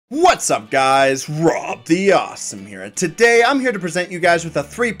What's up guys, Rob the Awesome here, and today I'm here to present you guys with a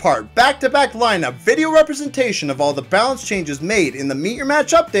 3-part back-to-back lineup video representation of all the balance changes made in the Meet Your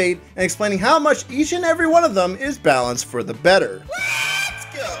Match update and explaining how much each and every one of them is balanced for the better.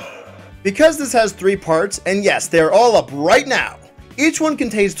 Let's go! Because this has 3 parts, and yes, they are all up right now, each one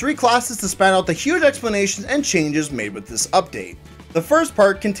contains 3 classes to span out the huge explanations and changes made with this update. The first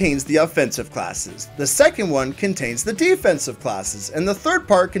part contains the offensive classes, the second one contains the defensive classes, and the third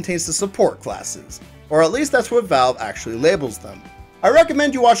part contains the support classes, or at least that's what Valve actually labels them. I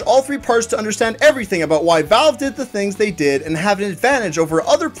recommend you watch all 3 parts to understand everything about why Valve did the things they did and have an advantage over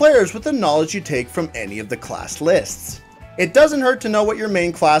other players with the knowledge you take from any of the class lists. It doesn't hurt to know what your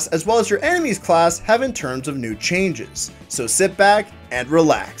main class as well as your enemy's class have in terms of new changes, so sit back and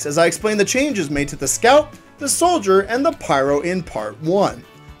relax as I explain the changes made to the Scout, the Soldier, and the Pyro in Part 1.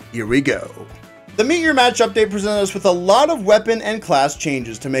 Here we go. The Meet Your Match update presented us with a lot of weapon and class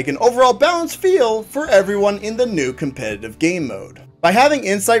changes to make an overall balanced feel for everyone in the new competitive game mode. By having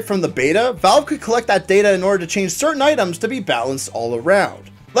insight from the beta, Valve could collect that data in order to change certain items to be balanced all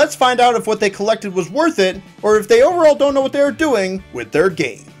around. Let's find out if what they collected was worth it, or if they overall don't know what they are doing with their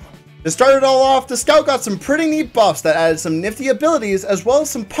game. To start it all off, the Scout got some pretty neat buffs that added some nifty abilities as well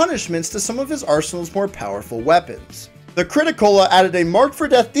as some punishments to some of his arsenal's more powerful weapons. The Criticola added a Marked for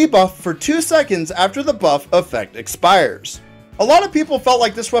Death debuff for 2 seconds after the buff effect expires. A lot of people felt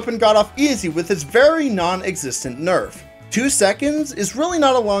like this weapon got off easy with its very non-existent nerf. 2 seconds is really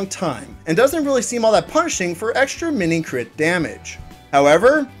not a long time, and doesn't really seem all that punishing for extra mini crit damage.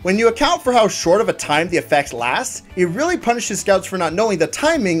 However, when you account for how short of a time the effect lasts, it really punishes scouts for not knowing the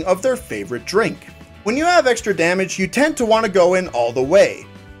timing of their favorite drink. When you have extra damage, you tend to want to go in all the way.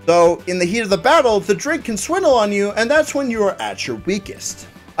 Though, in the heat of the battle, the drink can swindle on you, and that's when you are at your weakest.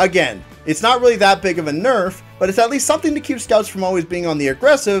 Again, it's not really that big of a nerf, but it's at least something to keep scouts from always being on the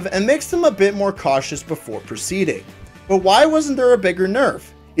aggressive and makes them a bit more cautious before proceeding. But why wasn't there a bigger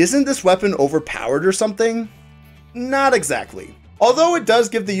nerf? Isn't this weapon overpowered or something? Not exactly. Although it does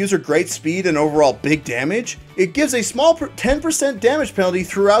give the user great speed and overall big damage, it gives a small 10% damage penalty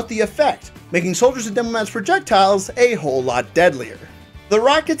throughout the effect, making soldiers and Demoman's projectiles a whole lot deadlier. The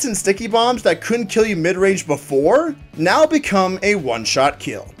rockets and sticky bombs that couldn't kill you mid-range before, now become a one-shot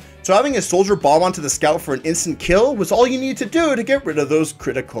kill. So having a soldier bomb onto the Scout for an instant kill was all you need to do to get rid of those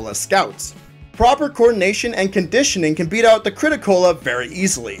Criticola scouts. Proper coordination and conditioning can beat out the Criticola very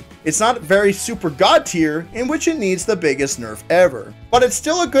easily. It's not very super god tier, in which it needs the biggest nerf ever, but it's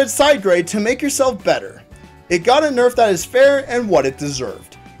still a good side grade to make yourself better. It got a nerf that is fair and what it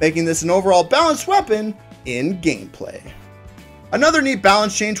deserved, making this an overall balanced weapon in gameplay. Another neat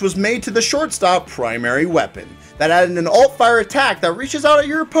balance change was made to the shortstop primary weapon, that added an alt-fire attack that reaches out at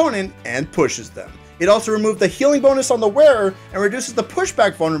your opponent and pushes them. It also removed the healing bonus on the wearer and reduces the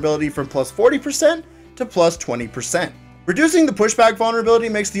pushback vulnerability from plus 40% to plus 20%. Reducing the pushback vulnerability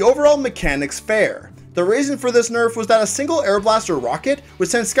makes the overall mechanics fair. The reason for this nerf was that a single air blast or rocket would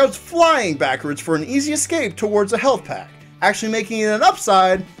send scouts flying backwards for an easy escape towards a health pack, actually making it an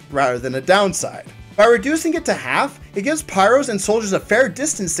upside rather than a downside. By reducing it to half, it gives pyros and soldiers a fair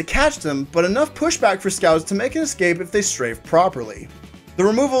distance to catch them, but enough pushback for scouts to make an escape if they strafe properly. The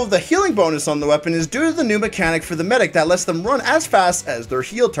removal of the healing bonus on the weapon is due to the new mechanic for the medic that lets them run as fast as their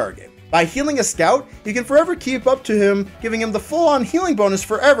heal target. By healing a scout, you can forever keep up to him, giving him the full-on healing bonus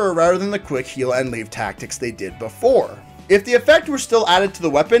forever rather than the quick heal and leave tactics they did before. If the effect were still added to the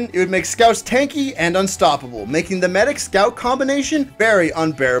weapon, it would make scouts tanky and unstoppable, making the medic-scout combination very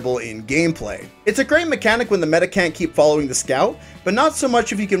unbearable in gameplay. It's a great mechanic when the medic can't keep following the scout, but not so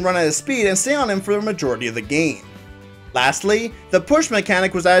much if you can run at his speed and stay on him for the majority of the game. Lastly, the push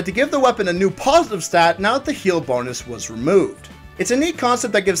mechanic was added to give the weapon a new positive stat now that the heal bonus was removed. It's a neat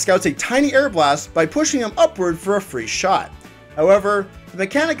concept that gives scouts a tiny air blast by pushing them upward for a free shot. However, the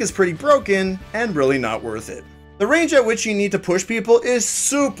mechanic is pretty broken and really not worth it. The range at which you need to push people is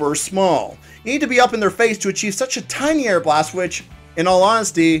super small. You need to be up in their face to achieve such a tiny air blast, which, in all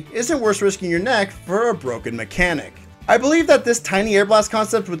honesty, isn't worth risking your neck for a broken mechanic. I believe that this tiny air blast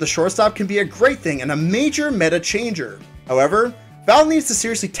concept with the shortstop can be a great thing and a major meta changer. However, Valve needs to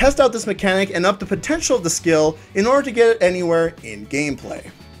seriously test out this mechanic and up the potential of the skill in order to get it anywhere in gameplay.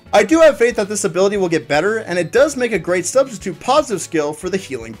 I do have faith that this ability will get better, and it does make a great substitute positive skill for the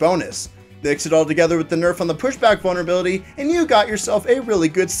healing bonus. Mix it all together with the nerf on the pushback vulnerability, and you got yourself a really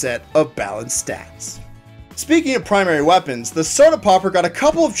good set of balanced stats. Speaking of primary weapons, the Soda Popper got a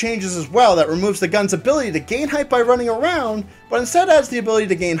couple of changes as well that removes the gun's ability to gain height by running around, but instead adds the ability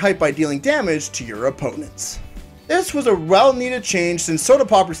to gain height by dealing damage to your opponents. This was a well-needed change since Soda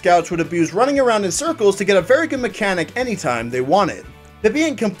Popper scouts would abuse running around in circles to get a very good mechanic anytime they wanted. To be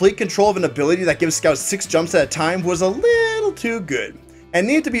in complete control of an ability that gives scouts 6 jumps at a time was a little too good, and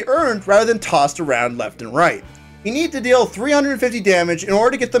needed to be earned rather than tossed around left and right. You need to deal 350 damage in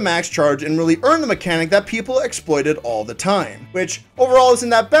order to get the max charge and really earn the mechanic that people exploited all the time, which overall isn't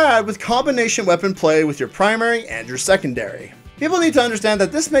that bad with combination weapon play with your primary and your secondary. People need to understand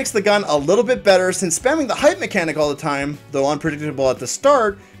that this makes the gun a little bit better since spamming the hype mechanic all the time, though unpredictable at the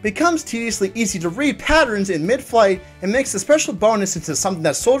start, becomes tediously easy to read patterns in mid-flight and makes the special bonus into something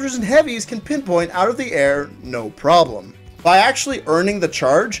that soldiers and heavies can pinpoint out of the air no problem. By actually earning the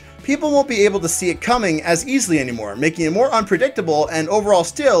charge, people won't be able to see it coming as easily anymore, making it more unpredictable and overall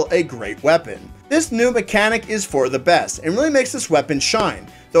still a great weapon. This new mechanic is for the best and really makes this weapon shine.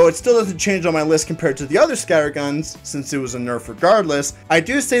 Though it still doesn't change on my list compared to the other scatterguns, since it was a nerf regardless, I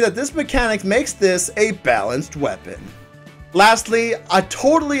do say that this mechanic makes this a balanced weapon. Lastly, a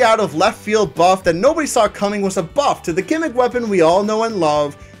totally out of left field buff that nobody saw coming was a buff to the gimmick weapon we all know and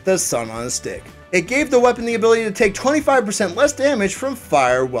love, the Sun on a Stick. It gave the weapon the ability to take 25% less damage from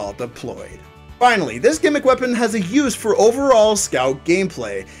fire while deployed. Finally, this gimmick weapon has a use for overall scout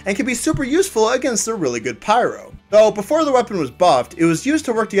gameplay, and can be super useful against a really good pyro. Though before the weapon was buffed, it was used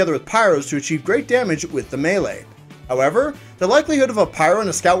to work together with pyros to achieve great damage with the melee. However, the likelihood of a pyro and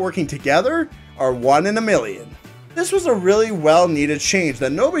a scout working together are 1 in a million. This was a really well needed change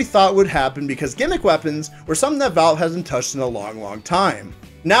that nobody thought would happen because gimmick weapons were something that Valve hasn't touched in a long time.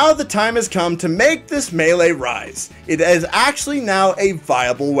 Now the time has come to make this melee rise. It is actually now a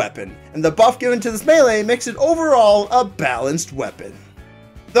viable weapon, and the buff given to this melee makes it overall a balanced weapon.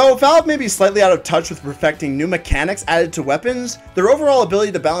 Though Valve may be slightly out of touch with perfecting new mechanics added to weapons, their overall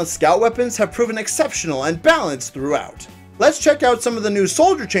ability to balance scout weapons have proven exceptional and balanced throughout. Let's check out some of the new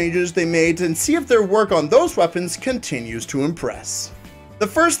soldier changes they made and see if their work on those weapons continues to impress. The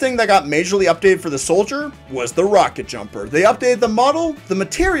first thing that got majorly updated for the soldier was the rocket jumper. They updated the model, the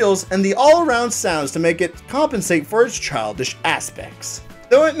materials, and the all-around sounds to make it compensate for its childish aspects.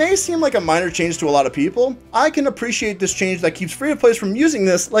 Though it may seem like a minor change to a lot of people, I can appreciate this change that keeps free-to-plays from using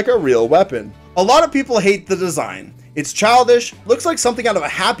this like a real weapon. A lot of people hate the design. It's childish, looks like something out of a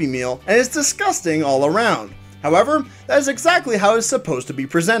Happy Meal, and it's disgusting all around. However, that is exactly how it's supposed to be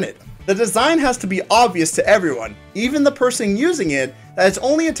presented. The design has to be obvious to everyone, even the person using it, that its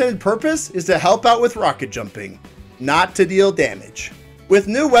only intended purpose is to help out with rocket jumping, not to deal damage. With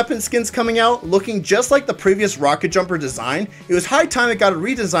new weapon skins coming out looking just like the previous rocket jumper design, it was high time it got a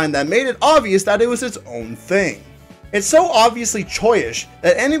redesign that made it obvious that it was its own thing. It's so obviously choish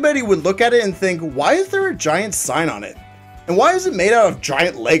that anybody would look at it and think, why is there a giant sign on it? And why is it made out of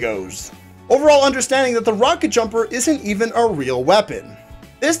giant Legos? Overall understanding that the rocket jumper isn't even a real weapon.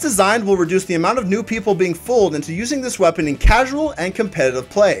 This design will reduce the amount of new people being fooled into using this weapon in casual and competitive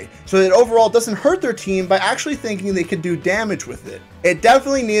play, so that it overall doesn't hurt their team by actually thinking they could do damage with it. It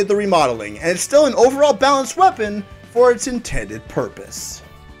definitely needed the remodeling, and it's still an overall balanced weapon for its intended purpose.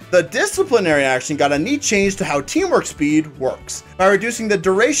 The disciplinary action got a neat change to how teamwork speed works, by reducing the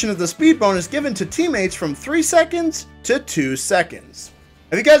duration of the speed bonus given to teammates from 3 seconds to 2 seconds.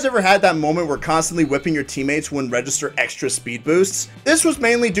 Have you guys ever had that moment where constantly whipping your teammates wouldn't register extra speed boosts? This was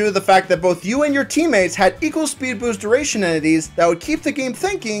mainly due to the fact that both you and your teammates had equal speed boost duration entities that would keep the game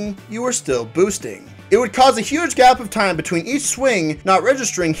thinking you were still boosting. It would cause a huge gap of time between each swing not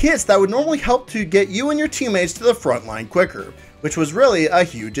registering hits that would normally help to get you and your teammates to the front line quicker, which was really a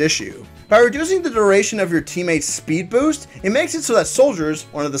huge issue. By reducing the duration of your teammates' speed boost, it makes it so that soldiers,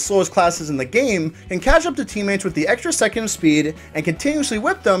 one of the slowest classes in the game, can catch up to teammates with the extra second of speed and continuously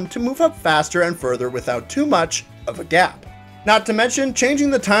whip them to move up faster and further without too much of a gap. Not to mention, changing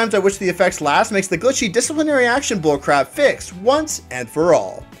the times at which the effects last makes the glitchy disciplinary action bullcrap fixed once and for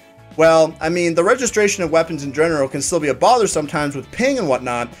all. Well, I mean, the registration of weapons in general can still be a bother sometimes with ping and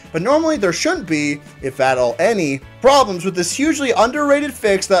whatnot, but normally there shouldn't be, if at all any, problems with this hugely underrated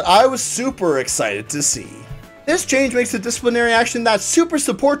fix that I was super excited to see. This change makes the disciplinary action that super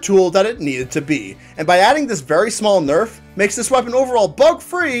support tool that it needed to be, and by adding this very small nerf, makes this weapon overall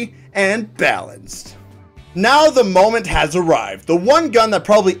bug-free and balanced. Now the moment has arrived, the one gun that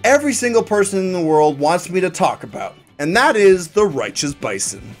probably every single person in the world wants me to talk about, and that is the Righteous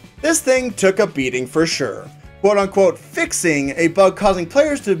Bison. This thing took a beating for sure, quote unquote fixing a bug causing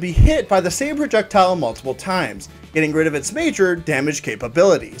players to be hit by the same projectile multiple times, getting rid of its major damage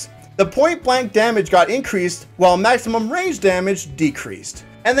capabilities. The point blank damage got increased while maximum range damage decreased.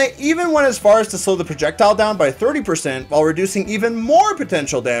 And they even went as far as to slow the projectile down by 30% while reducing even more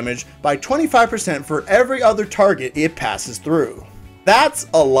potential damage by 25% for every other target it passes through. That's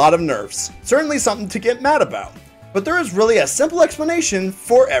a lot of nerfs, certainly something to get mad about. But there is really a simple explanation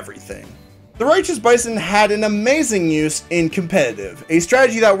for everything. The Righteous Bison had an amazing use in competitive, a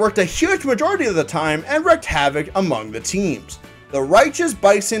strategy that worked a huge majority of the time and wreaked havoc among the teams. The Righteous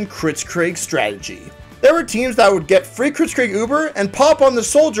Bison Kritzkrieg strategy. There were teams that would get free Kritzkrieg Uber and pop on the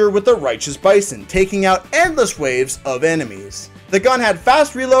soldier with the Righteous Bison, taking out endless waves of enemies. The gun had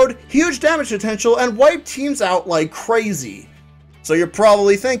fast reload, huge damage potential, and wiped teams out like crazy. So you're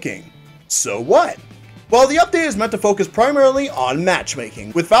probably thinking, so what? Well, the update is meant to focus primarily on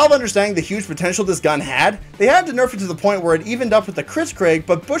matchmaking. With Valve understanding the huge potential this gun had, they had to nerf it to the point where it evened up with the Kritzkrieg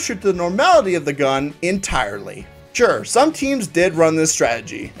but butchered the normality of the gun entirely. Sure, some teams did run this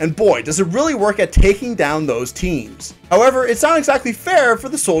strategy, and boy does it really work at taking down those teams. However, it's not exactly fair for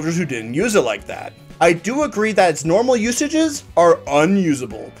the soldiers who didn't use it like that. I do agree that its normal usages are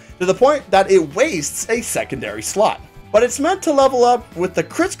unusable, to the point that it wastes a secondary slot. But it's meant to level up with the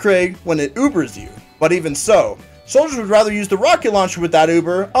Kritzkrieg when it Ubers you. But even so, soldiers would rather use the rocket launcher with that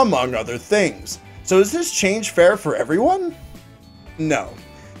Uber, among other things. So is this change fair for everyone? No.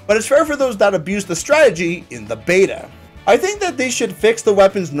 But it's fair for those that abuse the strategy in the beta. I think that they should fix the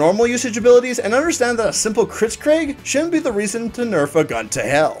weapon's normal usage abilities and understand that a simple Kritzkrieg shouldn't be the reason to nerf a gun to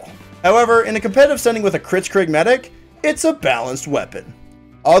hell. However, in a competitive setting with a Kritzkrieg medic, it's a balanced weapon.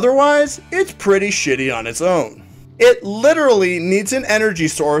 Otherwise, it's pretty shitty on its own. It literally needs an energy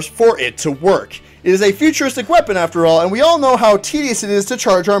source for it to work. It is a futuristic weapon after all, and we all know how tedious it is to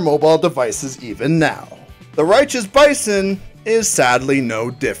charge our mobile devices even now. The Righteous Bison is sadly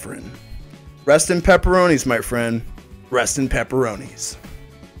no different. Rest in pepperonis, my friend. Rest in pepperonis.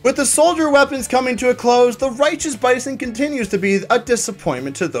 With the soldier weapons coming to a close, the Righteous Bison continues to be a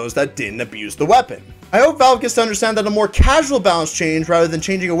disappointment to those that didn't abuse the weapon. I hope Valve gets to understand that a more casual balance change rather than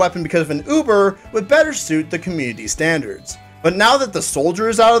changing a weapon because of an Uber would better suit the community standards. But now that the soldier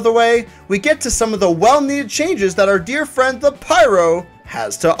is out of the way, we get to some of the well-needed changes that our dear friend the Pyro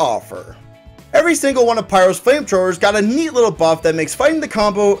has to offer. Every single one of Pyro's flamethrowers got a neat little buff that makes fighting the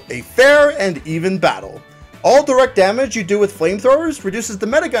combo a fair and even battle. All direct damage you do with flamethrowers reduces the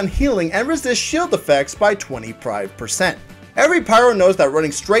metagun healing and resists shield effects by 25%. Every Pyro knows that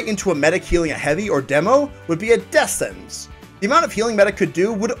running straight into a medic healing a heavy or demo would be a death sentence. The amount of healing medic could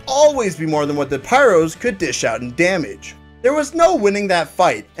do would always be more than what the Pyros could dish out in damage. There was no winning that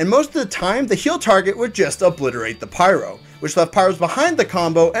fight, and most of the time the heal target would just obliterate the Pyro, which left Pyros behind the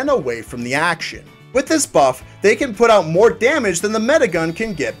combo and away from the action. With this buff, they can put out more damage than the metagun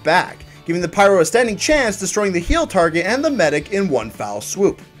can get back, giving the Pyro a standing chance destroying the heal target and the medic in one foul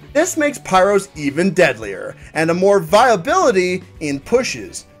swoop. This makes Pyros even deadlier, and a more viability in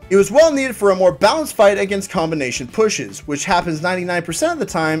pushes. It was well needed for a more balanced fight against combination pushes, which happens 99% of the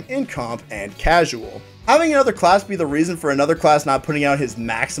time in comp and casual. Having another class be the reason for another class not putting out his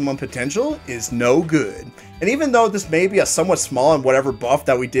maximum potential is no good. And even though this may be a somewhat small and whatever buff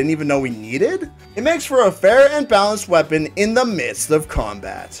that we didn't even know we needed, it makes for a fair and balanced weapon in the midst of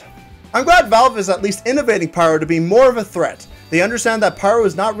combat. I'm glad Valve is at least innovating Pyro to be more of a threat. They understand that Pyro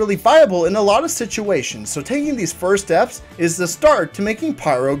is not really viable in a lot of situations, so taking these first steps is the start to making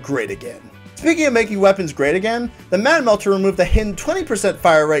Pyro great again. Speaking of making weapons great again, the Mad Melter removed the hidden 20%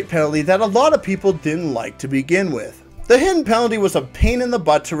 fire rate penalty that a lot of people didn't like to begin with. The hidden penalty was a pain in the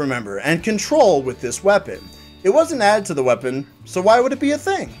butt to remember and control with this weapon. It wasn't added to the weapon, so why would it be a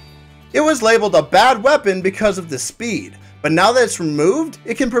thing? It was labeled a bad weapon because of the speed, but now that it's removed,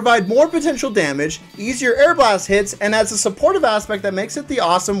 it can provide more potential damage, easier air blast hits, and adds a supportive aspect that makes it the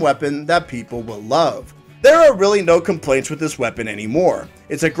awesome weapon that people will love. There are really no complaints with this weapon anymore.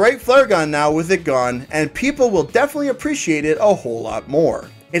 It's a great flare gun now with it gone, and people will definitely appreciate it a whole lot more.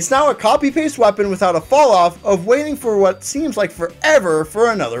 It's now a copy-paste weapon without a fall-off of waiting for what seems like forever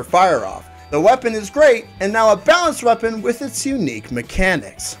for another fire-off. The weapon is great, and now a balanced weapon with its unique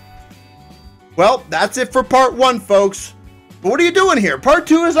mechanics. Well, that's it for part 1, folks. But what are you doing here? Part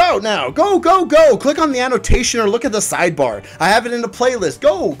 2 is out now. Go, go, go. Click on the annotation or look at the sidebar. I have it in a playlist.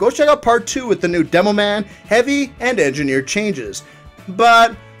 Go check out part 2 with the new Demo Man, Heavy, and Engineered changes.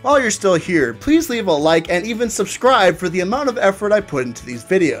 But while you're still here, please leave a like and even subscribe for the amount of effort I put into these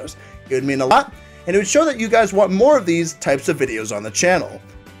videos. It would mean a lot, and it would show that you guys want more of these types of videos on the channel.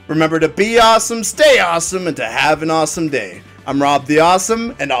 Remember to be awesome, stay awesome, and to have an awesome day. I'm Rob the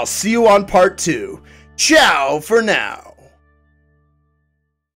Awesome, and I'll see you on part 2. Ciao for now.